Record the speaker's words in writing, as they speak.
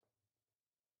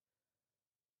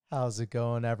How's it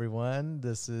going, everyone?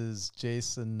 This is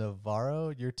Jason Navarro.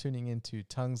 You're tuning into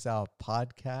Tongues Out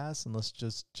Podcast, and let's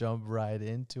just jump right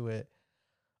into it.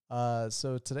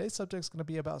 So today's subject is going to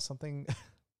be about something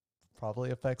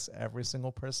probably affects every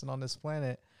single person on this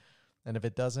planet, and if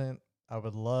it doesn't, I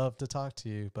would love to talk to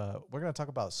you. But we're going to talk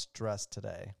about stress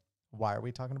today. Why are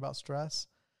we talking about stress?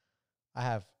 I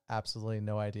have absolutely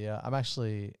no idea. I'm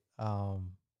actually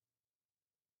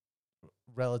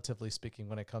relatively speaking,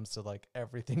 when it comes to like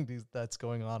everything that's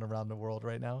going on around the world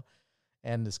right now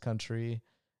and this country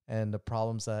and the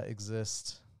problems that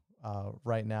exist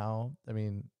right now. I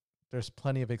mean, there's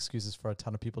plenty of excuses for a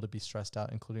ton of people to be stressed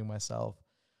out, including myself.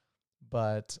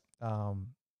 But I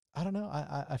don't know.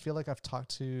 I feel like I've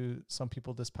talked to some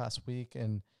people this past week,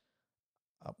 and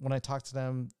when I talk to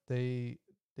them, they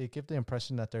give the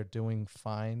impression that they're doing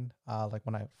fine. Like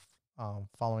when I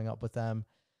following up with them,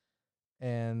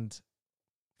 and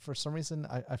for some reason,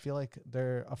 I feel like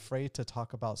they're afraid to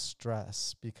talk about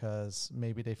stress because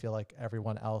maybe they feel like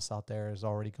everyone else out there is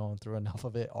already going through enough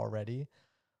of it already,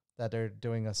 that they're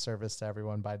doing a service to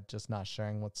everyone by just not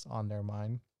sharing what's on their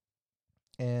mind.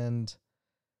 And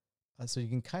so you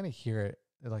can kind of hear it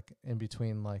like in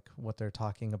between, like what they're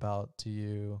talking about to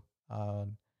you.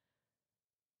 And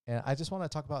I just want to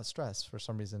talk about stress for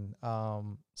some reason.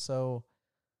 So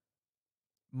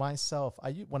myself,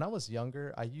 when I was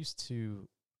younger, I used to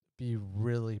be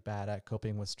really bad at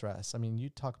coping with stress. I mean, you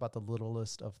talk about the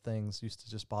littlest of things used to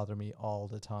just bother me all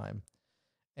the time.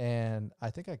 And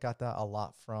I think I got that a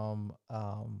lot from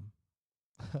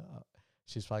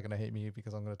she's probably going to hate me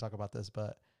because I'm going to talk about this,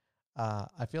 but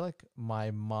I feel like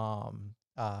my mom,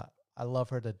 I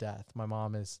love her to death. My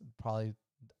mom is probably,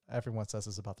 everyone says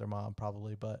this about their mom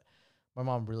probably, but my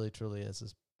mom really truly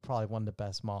is probably one of the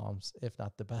best moms, if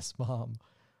not the best mom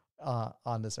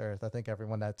on this earth. I think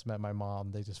everyone that's met my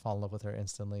mom, they just fall in love with her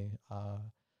instantly.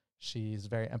 She's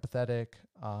very empathetic.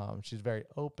 She's very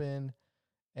open,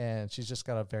 and she's just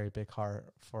got a very big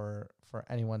heart for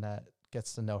anyone that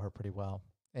gets to know her pretty well.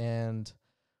 And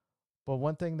but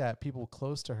one thing that people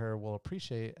close to her will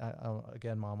appreciate,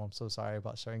 again, Mom, I'm so sorry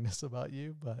about sharing this about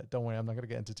you, but don't worry, I'm not going to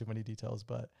get into too many details.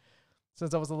 But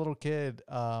since I was a little kid,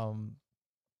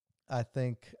 I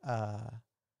think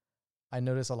I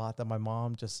notice a lot that my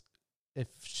mom just,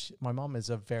 my mom is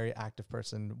a very active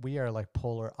person. We are like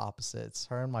polar opposites.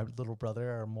 Her and my little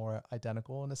brother are more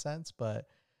identical in a sense, but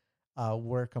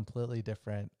we're completely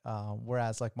different.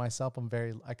 Whereas like myself,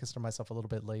 I consider myself a little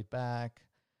bit laid back.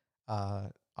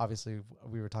 Obviously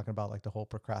we were talking about like the whole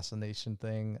procrastination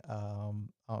thing.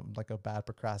 Like a bad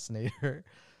procrastinator.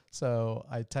 So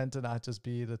I tend to not just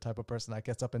be the type of person that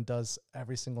gets up and does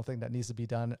every single thing that needs to be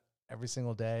done every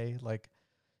single day. Like,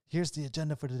 here's the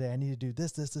agenda for today. I need to do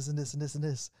this, this, this, and this, and this, and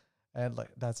this. And like,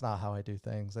 that's not how I do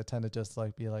things. I tend to just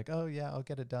like be like, oh yeah, I'll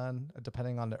get it done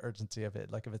depending on the urgency of it.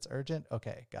 Like if it's urgent,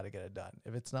 okay, got to get it done.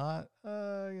 If it's not,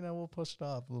 we'll push it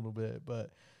off a little bit,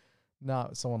 but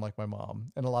not someone like my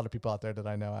mom and a lot of people out there that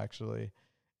I know actually.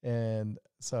 And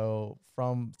so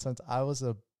since I was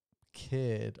a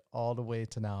kid all the way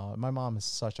to now, my mom is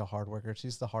such a hard worker.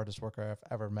 She's the hardest worker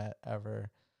I've ever met ever.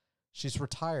 She's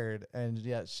retired and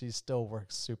yet she still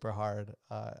works super hard.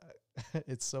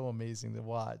 It's so amazing to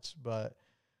watch, but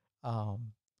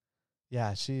um,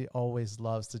 yeah, she always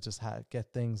loves to just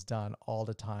get things done all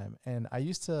the time. And I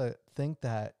used to think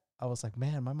that I was like,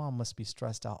 man, my mom must be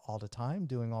stressed out all the time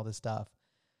doing all this stuff.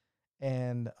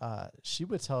 And she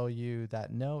would tell you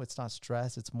that no, it's not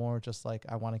stress. It's more just like,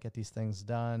 I want to get these things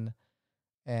done.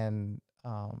 And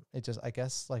it just, I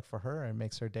guess, like for her, it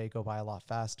makes her day go by a lot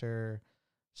faster.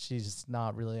 She's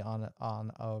not really on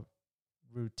a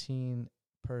routine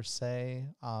per se.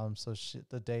 So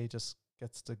the day just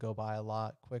gets to go by a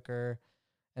lot quicker,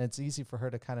 and it's easy for her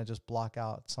to kind of just block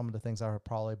out some of the things that are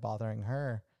probably bothering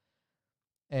her.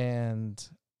 And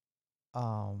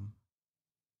um,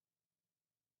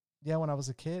 yeah, when I was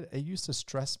a kid, it used to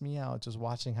stress me out just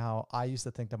watching how I used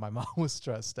to think that my mom was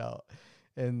stressed out,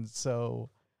 and so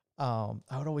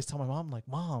I would always tell my mom, like,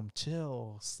 Mom,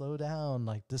 chill, slow down.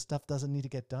 Like, this stuff doesn't need to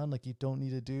get done. Like, you don't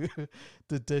need to do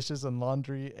the dishes and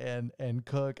laundry and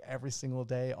cook every single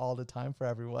day, all the time for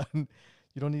everyone.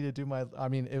 You don't need to do I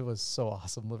mean, it was so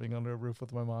awesome living under a roof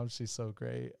with my mom. She's so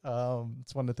great.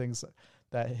 It's one of the things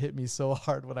that hit me so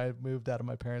hard when I moved out of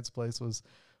my parents' place was,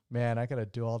 man, I got to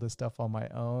do all this stuff on my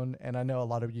own. And I know a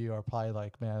lot of you are probably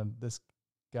like, man, this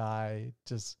guy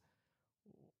just,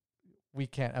 we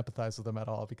can't empathize with them at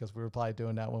all because we were probably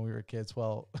doing that when we were kids.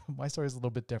 Well, my story is a little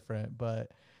bit different,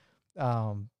 but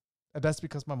um, that's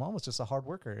because my mom was just a hard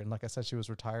worker. And like I said, she was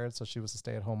retired. So she was a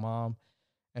stay-at-home mom.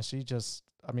 And she just,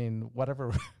 I mean,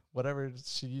 whatever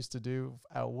she used to do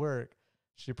at work,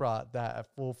 she brought that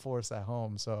at full force at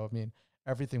home. So I mean,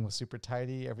 everything was super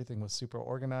tidy, everything was super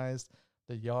organized,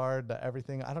 the yard, the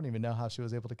everything. I don't even know how she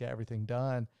was able to get everything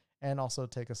done and also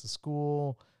take us to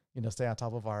school, stay on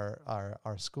top of our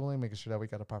schooling, making sure that we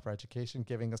got a proper education,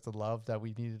 giving us the love that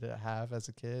we needed to have as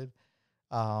a kid.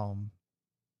 Um,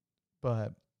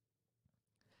 but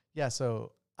yeah,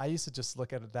 so I used to just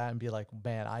look at that and be like,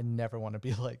 man, I never want to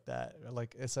be like that.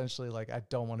 Like essentially, like I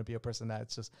don't want to be a person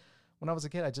that's just. When I was a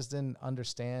kid, I just didn't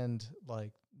understand.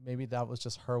 Like maybe that was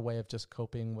just her way of just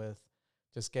coping with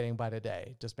just getting by the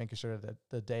day, just making sure that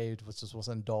the day was just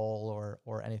wasn't dull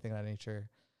or anything of that nature.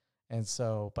 And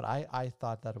so, but I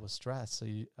thought that it was stress. So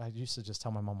I used to just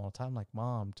tell my mom all the time, like,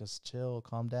 Mom, just chill,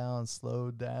 calm down,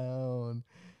 slow down.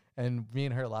 And me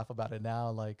and her laugh about it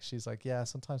now. Like she's like, yeah,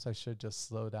 sometimes I should just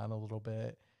slow down a little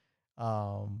bit.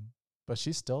 Um, but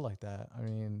she's still like that. I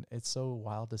mean, it's so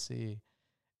wild to see.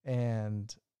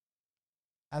 And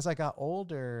as I got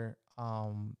older,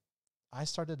 I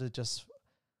started to just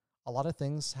a lot of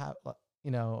things have.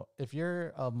 If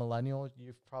you're a millennial,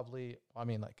 you've probably, I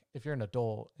mean, like if you're an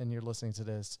adult and you're listening to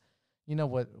this, you know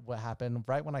what happened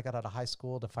right when I got out of high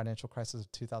school. The financial crisis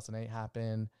of 2008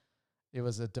 happened. It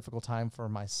was a difficult time for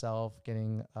myself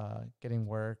getting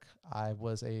work. I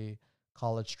was a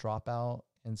college dropout,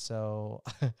 and so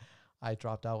I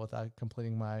dropped out without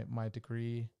completing my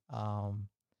degree.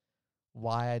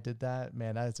 Why I did that,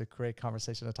 man, that is a great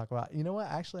conversation to talk about. You know what?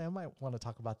 Actually, I might want to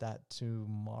talk about that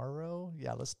tomorrow.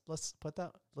 Yeah, let's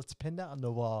pin that on the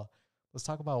wall. Let's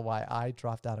talk about why I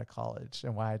dropped out of college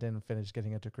and why I didn't finish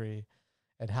getting a degree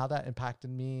and how that impacted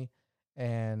me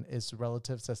and is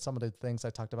relative to some of the things I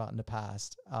talked about in the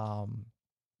past.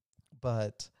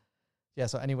 But yeah,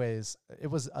 so anyways, it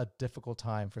was a difficult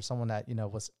time for someone that,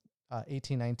 was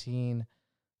 18, 19,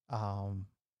 um,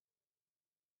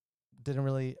 didn't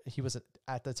really, he was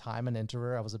at the time an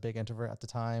introvert. I was a big introvert at the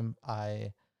time.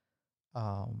 I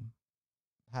um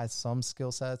had some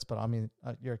skill sets, but I mean,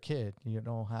 you're a kid, you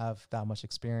don't have that much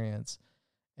experience.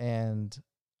 And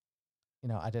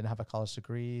I didn't have a college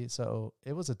degree, so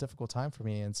it was a difficult time for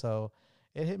me. And so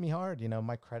it hit me hard.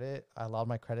 My credit, I allowed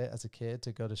my credit as a kid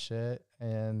to go to shit.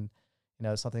 And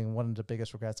something, one of the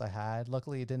biggest regrets I had.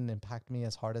 Luckily, it didn't impact me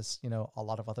as hard as a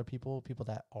lot of other people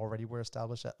that already were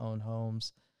established, that own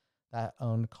homes, that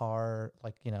owned car,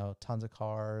 like, tons of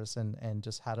cars, and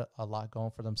just had a lot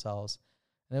going for themselves.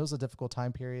 And it was a difficult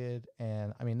time period.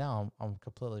 And I mean, now I'm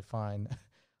completely fine.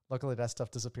 Luckily, that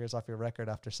stuff disappears off your record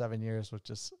after 7 years, which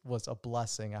just was a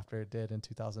blessing after it did in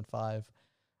 2005.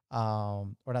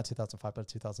 Or not 2005, but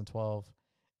 2012.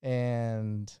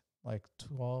 And like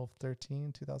 12,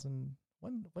 13, 2000.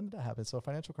 When did that happen? So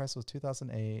financial crisis was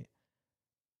 2008.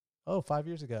 Oh, 5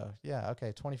 years ago. Yeah.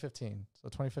 Okay. 2015. So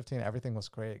 2015, everything was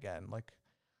great again. Like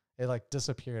it like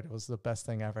disappeared. It was the best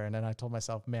thing ever. And then I told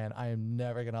myself, man, I am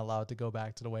never going to allow it to go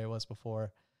back to the way it was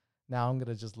before. Now I'm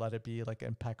going to just let it be like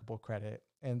impeccable credit.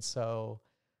 And so,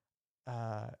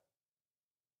 uh,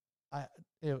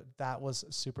 that was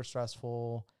super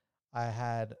stressful. I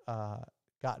had,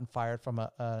 gotten fired from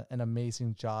an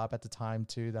amazing job at the time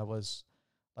too. That was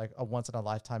like a once in a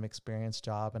lifetime experience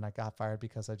job. And I got fired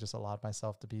because I just allowed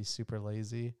myself to be super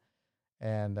lazy.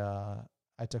 And,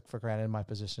 I took for granted my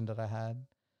position that I had.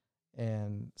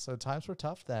 And so times were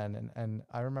tough then. And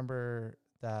I remember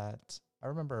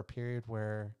a period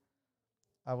where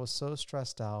I was so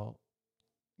stressed out.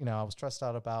 I was stressed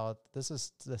out about, this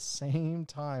is the same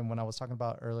time when I was talking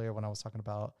about earlier, when I was talking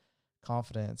about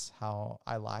confidence, how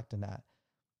I lacked in that.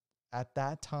 At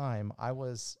that time, I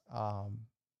was,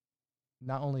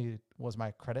 not only was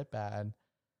my credit bad,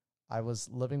 I was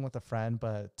living with a friend,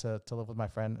 but to live with my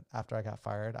friend after I got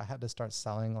fired, I had to start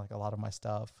selling like a lot of my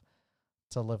stuff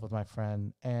to live with my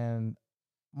friend. And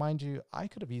mind you, I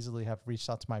could have easily have reached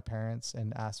out to my parents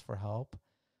and asked for help,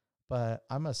 but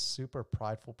I'm a super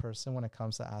prideful person when it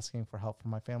comes to asking for help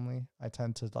from my family. I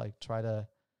tend to like try to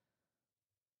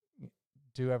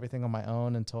do everything on my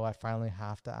own until I finally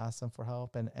have to ask them for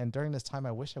help. And during this time,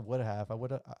 I wish I would have. I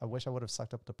wish I would have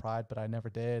sucked up the pride, but I never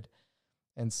did.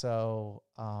 And so,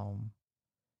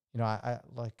 I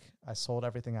sold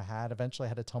everything I had. Eventually, I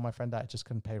had to tell my friend that I just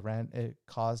couldn't pay rent. It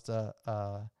caused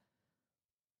uh,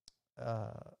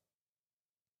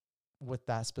 with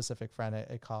that specific friend,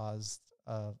 it caused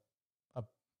a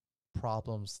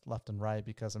problems left and right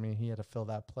because I mean he had to fill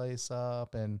that place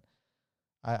up, and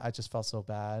I just felt so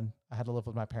bad. I had to live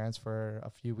with my parents for a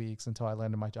few weeks until I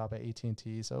landed my job at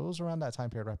AT&T. So it was around that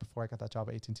time period, right before I got that job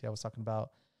at AT&T, I was talking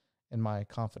about in my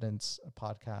confidence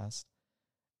podcast.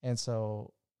 And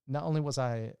so not only was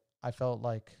I felt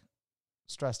like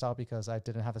stressed out because I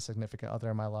didn't have a significant other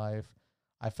in my life.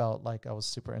 I felt like I was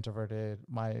super introverted.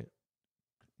 My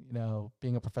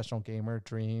being a professional gamer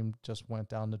dream just went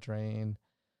down the drain.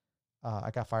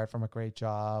 I got fired from a great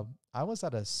job. I was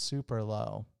at a super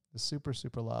low, super,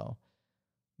 super low.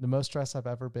 The most stress I've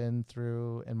ever been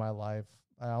through in my life.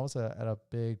 I was at a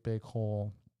big, big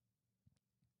hole.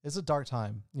 It's a dark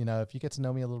time. If you get to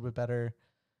know me a little bit better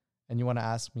and you want to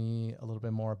ask me a little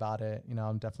bit more about it,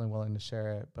 I'm definitely willing to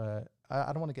share it. But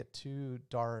I don't want to get too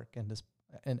dark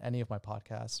in any of my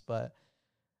podcasts. But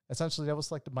essentially, that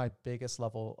was like my biggest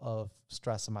level of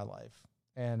stress in my life,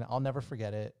 and I'll never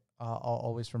forget it. I'll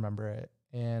always remember it.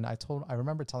 And I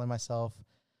remember telling myself,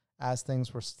 as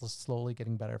things were slowly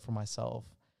getting better for myself,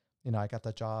 I got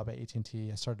that job at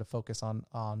AT&T. I started to focus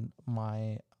on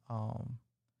my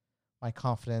my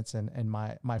confidence and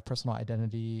my personal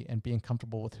identity and being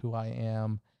comfortable with who I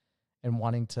am and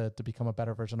wanting to become a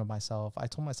better version of myself. I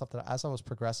told myself that as I was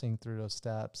progressing through those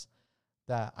steps,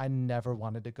 that I never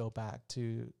wanted to go back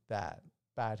to that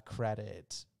bad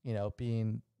credit,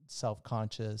 being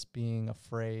self-conscious, being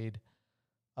afraid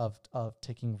of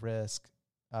taking risk,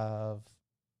 of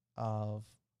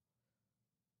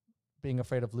being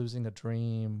afraid of losing a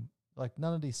dream, like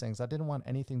none of these things. I didn't want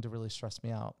anything to really stress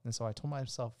me out. And so I told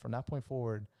myself from that point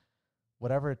forward,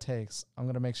 whatever it takes, I'm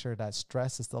going to make sure that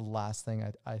stress is the last thing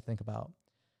I think about.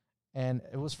 And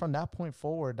it was from that point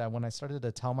forward that when I started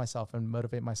to tell myself and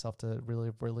motivate myself to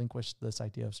really relinquish this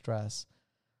idea of stress,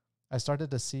 I started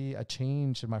to see a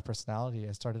change in my personality.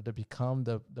 I started to become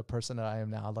the person that I am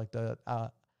now, like the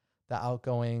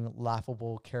outgoing,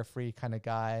 laughable, carefree kind of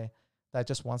guy that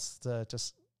just wants to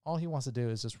all he wants to do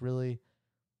is just really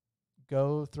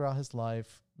go throughout his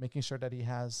life, making sure that he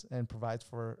has and provides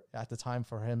for, at the time,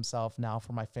 for himself, now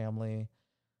for my family,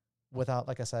 without,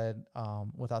 like I said,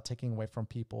 without taking away from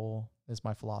people, is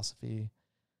my philosophy.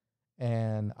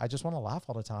 And I just want to laugh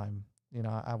all the time.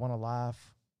 I want to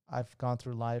laugh. I've gone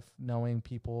through life knowing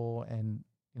people and,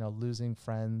 losing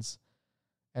friends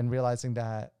and realizing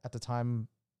that at the time,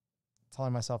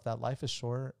 telling myself that life is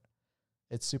short.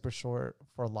 It's super short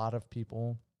for a lot of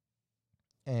people.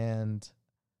 And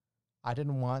I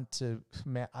didn't want to,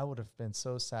 man, I would have been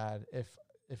so sad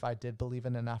if I did believe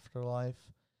in an afterlife,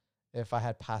 if I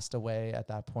had passed away at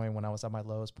that point when I was at my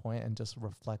lowest point and just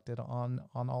reflected on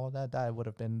all of that would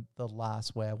have been the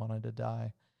last way I wanted to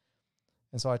die.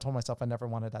 And so I told myself I never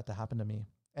wanted that to happen to me.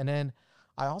 And then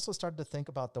I also started to think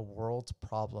about the world's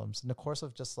problems in the course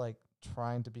of just like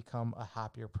trying to become a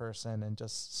happier person and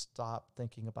just stop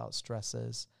thinking about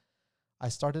stresses. I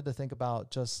started to think about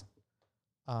just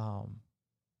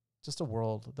the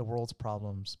world's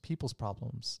problems, people's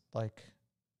problems, like,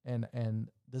 and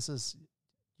this is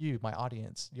you, my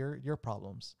audience, your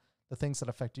problems, the things that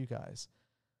affect you guys.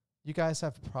 You guys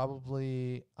have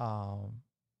probably,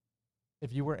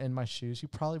 if you were in my shoes, you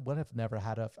probably would have never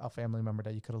had a family member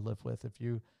that you could have lived with. If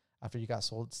you, after you got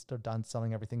done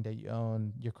selling everything that you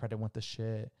own, your credit went to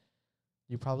shit.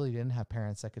 You probably didn't have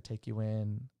parents that could take you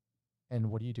in.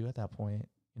 And what do you do at that point?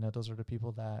 Those are the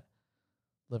people that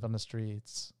live on the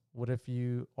streets. What if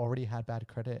you already had bad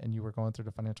credit and you were going through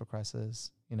the financial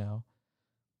crisis?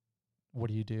 What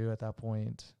do you do at that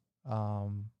point?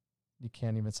 You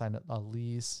can't even sign a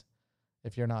lease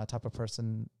if you're not a type of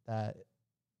person that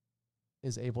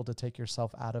is able to take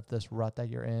yourself out of this rut that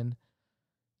you're in.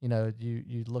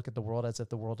 You look at the world as if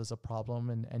the world is a problem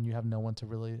and you have no one to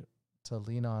really to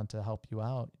lean on to help you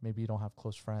out. Maybe you don't have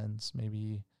close friends.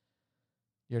 Maybe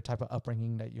your type of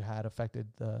upbringing that you had affected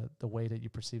the way that you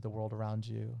perceive the world around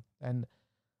you. And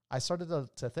I started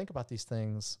to think about these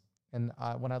things. And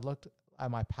when I looked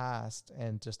at my past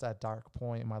and just that dark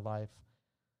point in my life,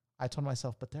 I told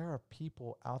myself, but there are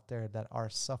people out there that are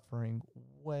suffering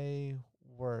way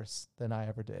worse than I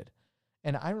ever did.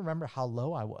 And I remember how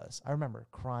low I was. I remember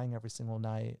crying every single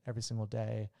night, every single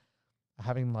day,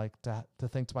 having like to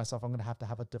think to myself, I'm going to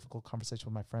have a difficult conversation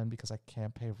with my friend because I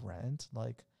can't pay rent.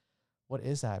 Like, what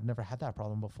is that? I've never had that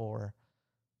problem before.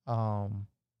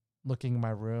 Looking in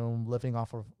my room, living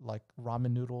off of like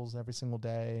ramen noodles every single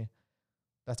day.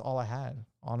 That's all I had,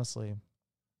 honestly.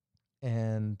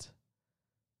 And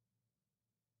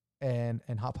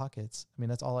Hot Pockets. I mean,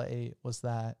 that's all I ate was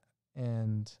that.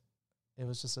 And it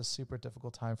was just a super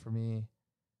difficult time for me.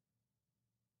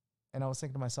 And I was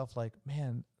thinking to myself, like,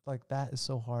 man, like that is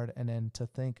so hard. And then to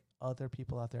think other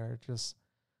people out there are just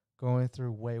going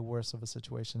through way worse of a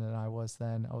situation than I was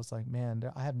then. I was like, man,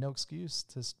 I have no excuse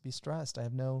to be stressed. I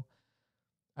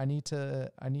need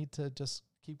to just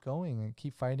keep going and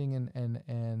keep fighting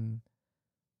and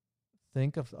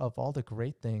think of all the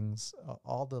great things,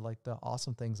 all the like the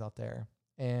awesome things out there.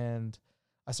 And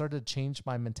I started to change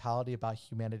my mentality about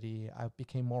humanity. I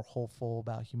became more hopeful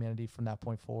about humanity from that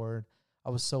point forward. I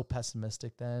was so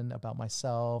pessimistic then about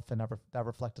myself, and that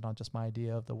reflected on just my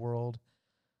idea of the world.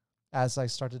 As I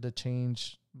started to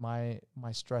change my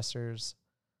stressors,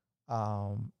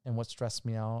 and what stressed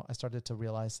me out, I started to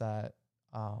realize that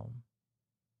um,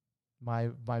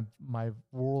 my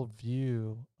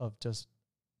worldview of just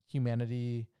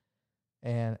humanity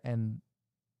and and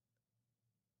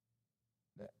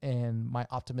and my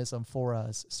optimism for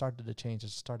us started to change. It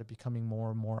started becoming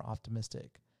more and more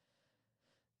optimistic,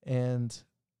 and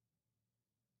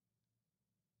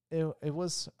it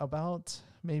was about,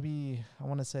 maybe, I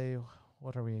want to say,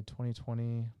 what are we,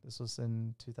 2020? This was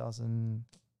in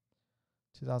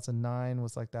 2009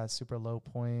 was like that super low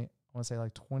point. I want to say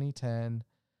like 2010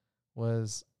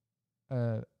 was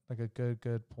like a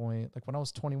good point. Like when I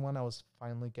was 21, I was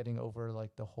finally getting over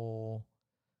like the whole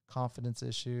confidence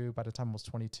issue. By the time I was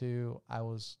 22, I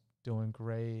was doing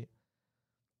great.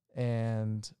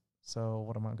 And so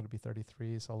what am I going to be,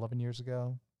 33? So 11 years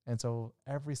ago. And so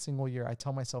every single year, I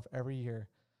tell myself every year,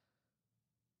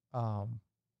 um,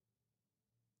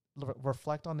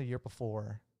 reflect on the year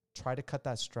before, try to cut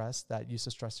that stress that used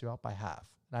to stress you out by half.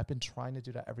 And I've been trying to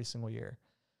do that every single year.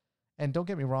 And don't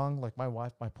get me wrong, like my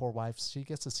wife, my poor wife, she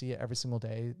gets to see it every single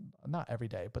day. Not every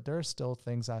day, but there are still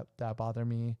things that bother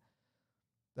me.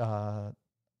 Uh,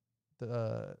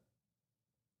 the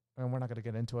and we're not going to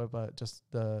get into it, but just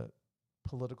the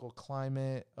political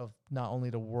climate of not only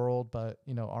the world, but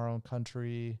our own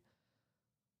country.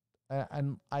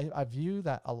 And I view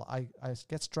that I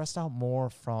get stressed out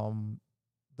more from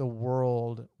the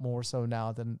world more so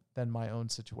now than my own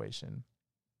situation.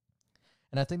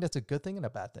 And I think that's a good thing and a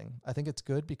bad thing. I think it's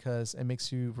good because it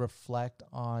makes you reflect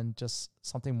on just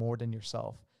something more than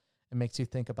yourself. It makes you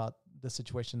think about the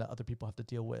situation that other people have to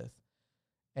deal with.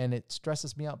 And it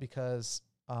stresses me out because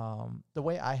the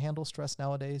way I handle stress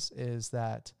nowadays is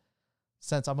that,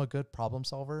 since I'm a good problem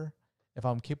solver, if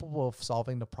I'm capable of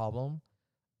solving the problem,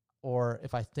 or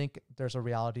if I think there's a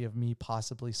reality of me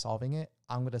possibly solving it,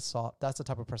 I'm going to solve. That's the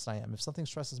type of person I am. If something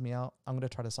stresses me out, I'm going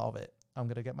to try to solve it. I'm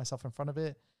going to get myself in front of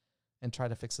it and try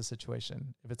to fix the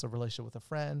situation. If it's a relationship with a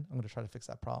friend, I'm going to try to fix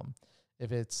that problem.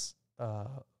 If it's,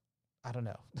 I don't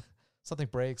know, something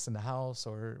breaks in the house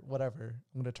or whatever,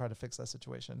 I'm going to try to fix that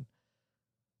situation.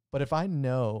 But if I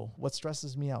know what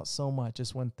stresses me out so much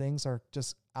is when things are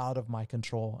just out of my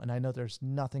control and I know there's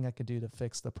nothing I can do to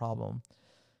fix the problem.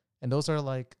 And those are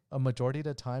like a majority of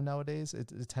the time nowadays,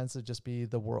 it tends to just be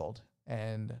the world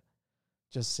and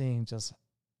just seeing just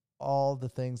all the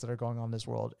things that are going on in this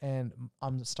world. And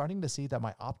I'm starting to see that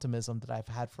my optimism that I've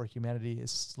had for humanity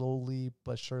is slowly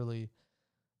but surely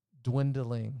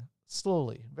dwindling,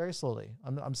 slowly, very slowly.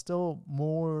 I'm still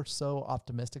more so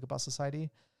optimistic about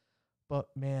society, but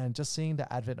man, just seeing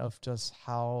the advent of just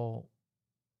how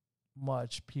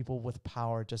much people with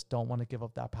power just don't want to give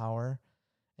up that power,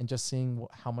 and just seeing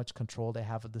how much control they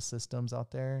have of the systems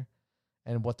out there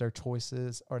and what their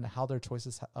choices or how their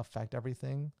choices affect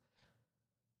everything.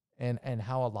 And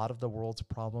how a lot of the world's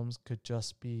problems could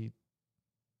just be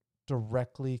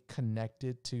directly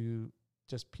connected to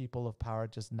just people of power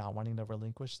just not wanting to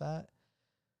relinquish that.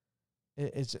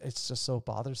 It's just so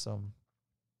bothersome.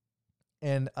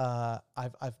 And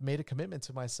I've made a commitment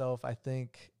to myself. I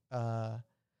think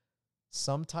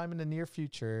sometime in the near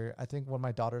future, I think when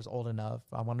my daughter's old enough,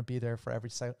 I want to be there for every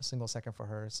single second for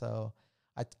her. So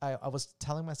I was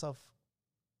telling myself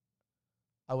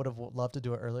I would have loved to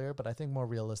do it earlier, but I think more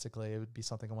realistically, it would be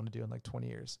something I want to do in like 20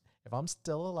 years. If I'm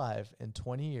still alive in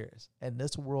 20 years and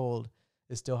this world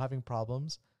is still having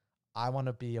problems, I want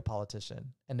to be a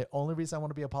politician. And the only reason I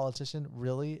want to be a politician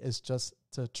really is just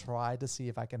to try to see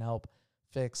if I can help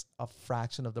fix a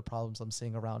fraction of the problems I'm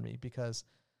seeing around me. Because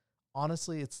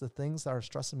honestly, it's the things that are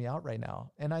stressing me out right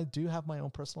now. And I do have my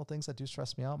own personal things that do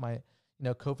stress me out.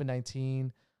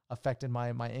 COVID-19 affected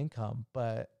my income,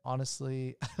 but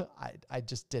honestly, I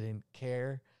just didn't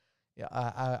care. Yeah,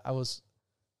 I was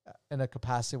in a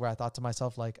capacity where I thought to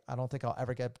myself, like, I don't think I'll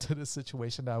ever get to the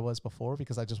situation that I was before,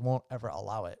 because I just won't ever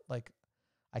allow it. Like,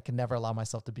 I can never allow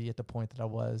myself to be at the point that I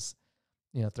was,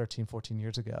 13, 14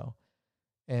 years ago.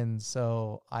 And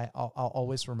so I'll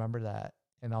always remember that,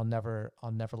 and I'll never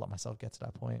let myself get to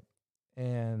that point.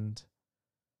 And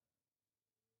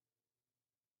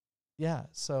yeah,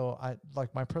 so I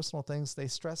like my personal things, they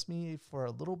stress me for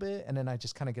a little bit, and then I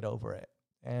just kind of get over it,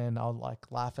 and I'll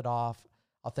like laugh it off.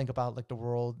 I'll think about like the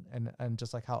world and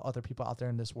just like how other people out there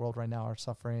in this world right now are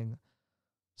suffering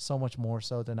so much more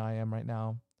so than I am right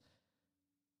now.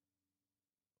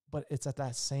 But it's at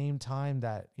that same time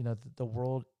that, the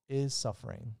world is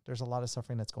suffering. There's a lot of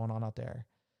suffering that's going on out there.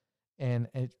 and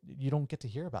you don't get to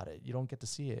hear about it. You don't get to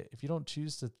see it. If you don't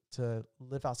choose to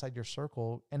live outside your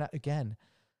circle, and again,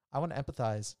 I want to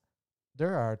empathize.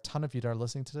 There are a ton of you that are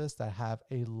listening to this that have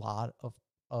a lot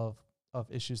of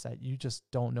issues that you just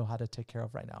don't know how to take care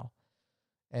of right now.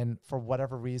 And for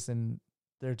whatever reason,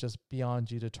 they're just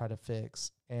beyond you to try to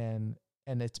fix, and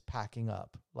it's packing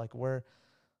up. Like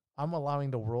I'm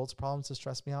allowing the world's problems to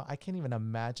stress me out. I can't even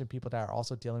imagine people that are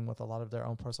also dealing with a lot of their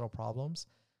own personal problems.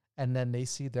 And then they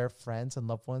see their friends and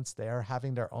loved ones, they are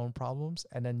having their own problems.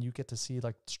 And then you get to see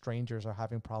like strangers are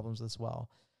having problems as well.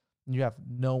 And you have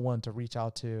no one to reach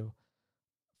out to.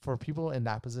 For people in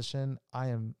that position,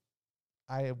 I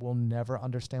will never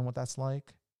understand what that's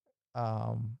like.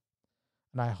 Um,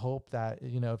 and I hope that,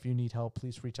 if you need help,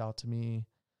 please reach out to me.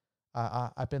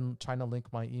 I've been trying to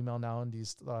link my email now in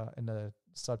in the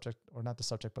subject, or not the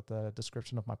subject, but the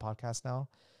description of my podcast now.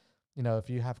 If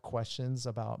you have questions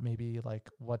about maybe like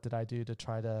what did I do to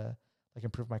try to like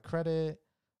improve my credit,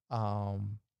 after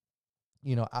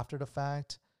the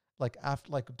fact, like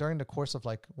during the course of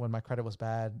like when my credit was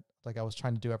bad, like I was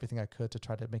trying to do everything I could to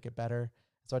try to make it better.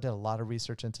 So I did a lot of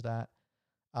research into that.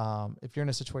 If you're in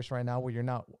a situation right now where you're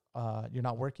not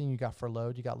working, you got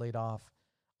furloughed, you got laid off,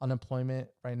 unemployment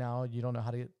right now, you don't know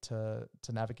how to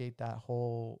navigate that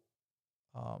whole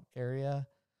area,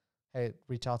 hey,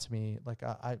 reach out to me. Like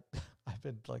I've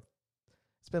been like,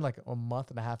 it's been like a month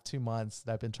and a half, 2 months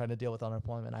that I've been trying to deal with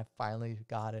unemployment. I finally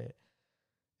got it.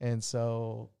 And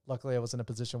so luckily I was in a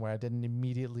position where I didn't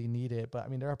immediately need it. But I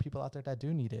mean, there are people out there that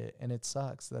do need it. And it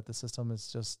sucks that the system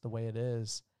is just the way it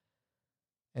is.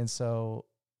 And so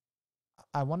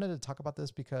I wanted to talk about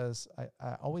this because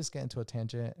I always get into a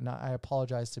tangent, and I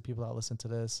apologize to people that listen to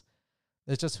this.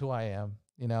 It's just who I am.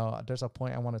 There's a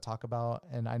point I want to talk about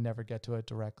and I never get to it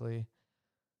directly.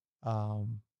 But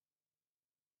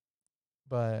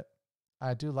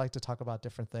I do like to talk about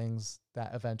different things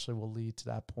that eventually will lead to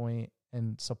that point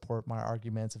and support my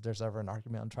arguments if there's ever an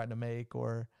argument I'm trying to make,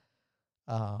 or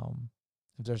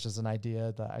if there's just an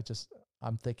idea that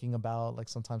I'm thinking about. Like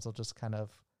sometimes I'll just kind of,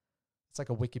 it's like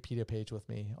a Wikipedia page with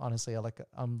me. Honestly,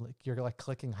 you're like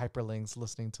clicking hyperlinks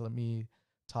listening to me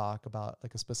talk about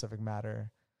like a specific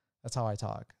matter. That's how I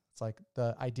talk. It's like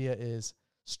the idea is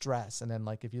stress, and then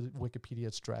like if you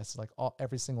Wikipedia stress, like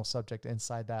every single subject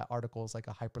inside that article is like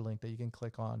a hyperlink that you can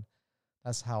click on.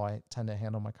 That's how I tend to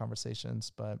handle my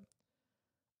conversations. But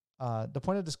the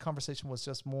point of this conversation was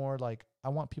just more like, I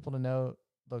want people to know,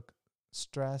 look,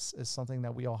 stress is something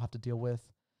that we all have to deal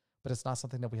with, but it's not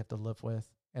something that we have to live with.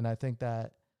 And I think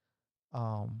that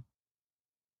one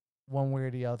way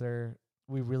or the other,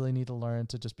 we really need to learn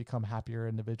to just become happier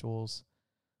individuals,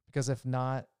 because if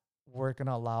not, we're going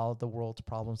to allow the world's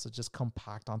problems to just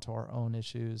compact onto our own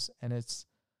issues. And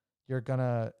you're going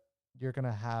to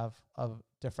have a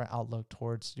different outlook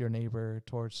towards your neighbor,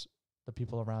 towards the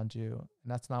people around you.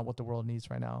 And that's not what the world needs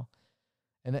right now.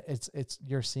 And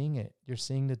you're seeing it. You're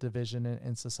seeing the division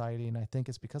in society. And I think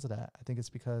it's because of that. I think it's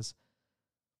because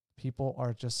people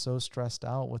are just so stressed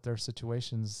out with their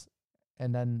situations,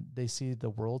 and then they see the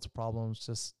world's problems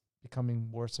just becoming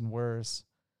worse and worse,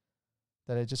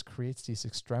 that it just creates these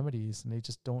extremities, and they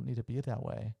just don't need to be that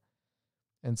way.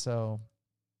 And so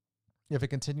if it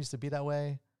continues to be that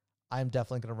way, I'm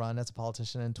definitely going to run as a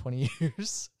politician in 20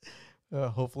 years.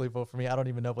 Hopefully vote for me. I don't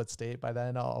even know what state by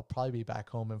then. I'll probably be back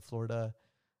home in Florida.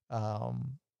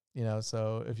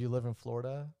 So if you live in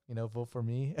Florida, vote for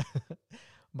me.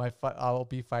 I'll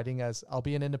be I'll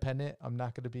be an independent. I'm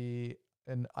not going to be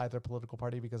in either political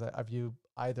party, because I view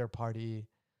either party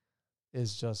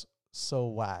is just so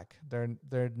whack.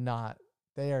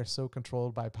 They are so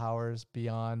controlled by powers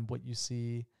beyond what you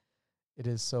see. It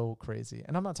is so crazy.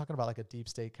 And I'm not talking about like a deep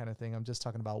state kind of thing. I'm just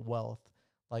talking about wealth,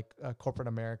 like corporate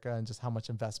America, and just how much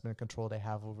investment control they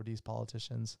have over these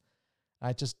politicians.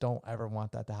 I just don't ever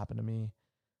want that to happen to me.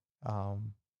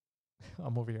 I'm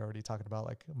over here already talking about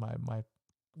like my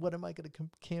what am I going to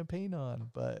campaign on?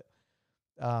 But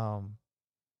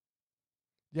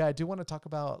yeah, I do want to talk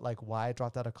about like why I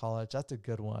dropped out of college. That's a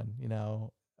good one.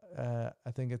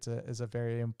 I think it's a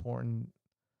very important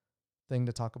thing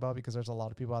to talk about, because there's a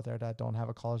lot of people out there that don't have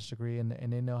a college degree, and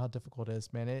they know how difficult it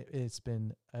is, man. It's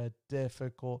been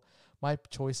my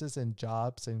choices in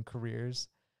jobs and careers,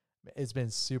 it's been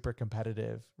super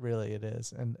competitive. Really, it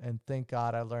is. And thank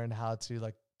God I learned how to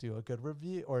like do a good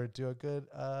review, or do a good,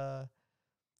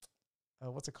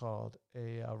 what's it called?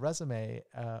 A resume,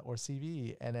 or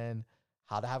CV, and then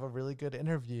how to have a really good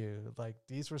interview. Like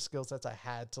these were skill sets I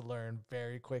had to learn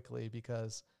very quickly,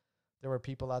 because there were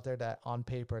people out there that on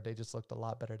paper, they just looked a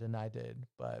lot better than I did.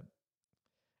 But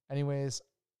anyways,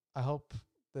 I hope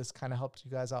this kind of helped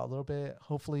you guys out a little bit.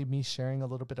 Hopefully me sharing a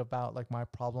little bit about like my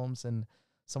problems and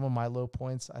some of my low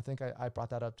points. I think I brought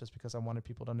that up just because I wanted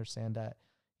people to understand that,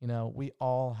 we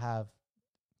all have,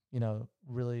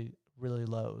 really, really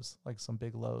lows, like some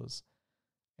big lows.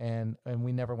 And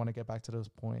we never want to get back to those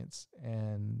points.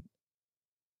 And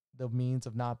the means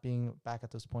of not being back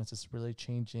at those points is really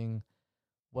changing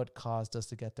what caused us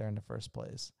to get there in the first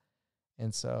place.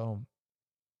 And so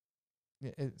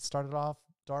it started off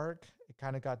dark. It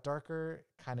kind of got darker,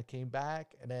 kind of came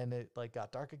back, and then it like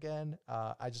got dark again.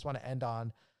 I just want to end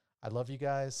on, I love you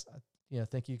guys.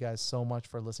 Thank you guys so much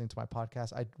for listening to my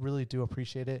podcast. I really do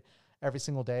appreciate it every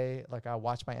single day. Like I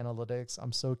watch my analytics.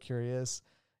 I'm so curious.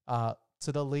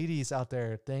 To the ladies out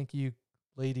there, thank you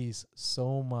ladies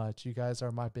so much. You guys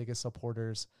are my biggest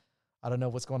supporters. I don't know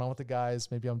what's going on with the guys.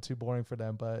 Maybe I'm too boring for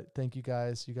them, but thank you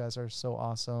guys. You guys are so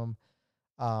awesome.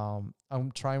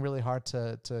 I'm trying really hard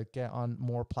to get on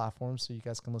more platforms so you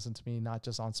guys can listen to me, not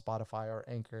just on Spotify or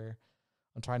Anchor.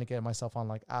 I'm trying to get myself on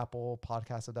like Apple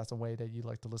Podcasts, if that's a way that you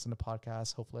like to listen to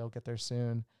podcasts. Hopefully I'll get there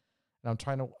soon. And I'm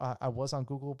trying to, I was on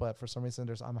Google, but for some reason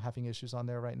I'm having issues on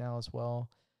there right now as well.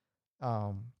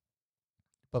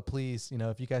 But please,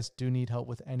 if you guys do need help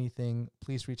with anything,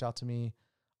 please reach out to me.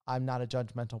 I'm not a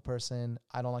judgmental person.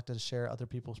 I don't like to share other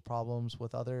people's problems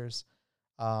with others.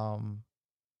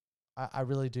 I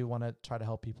really do want to try to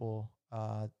help people.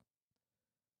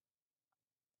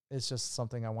 It's just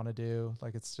something I want to do.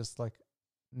 Like, it's just like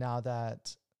now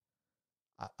that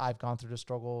I've gone through the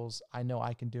struggles, I know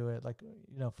I can do it. Like,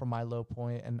 from my low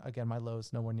point, and again, my low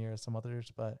is nowhere near some others,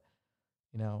 but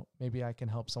maybe I can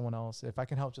help someone else. If I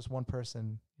can help just one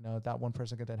person, that one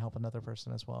person could then help another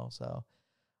person as well. So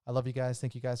I love you guys.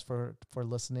 Thank you guys for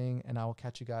listening, and I will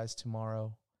catch you guys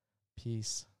tomorrow.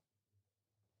 Peace.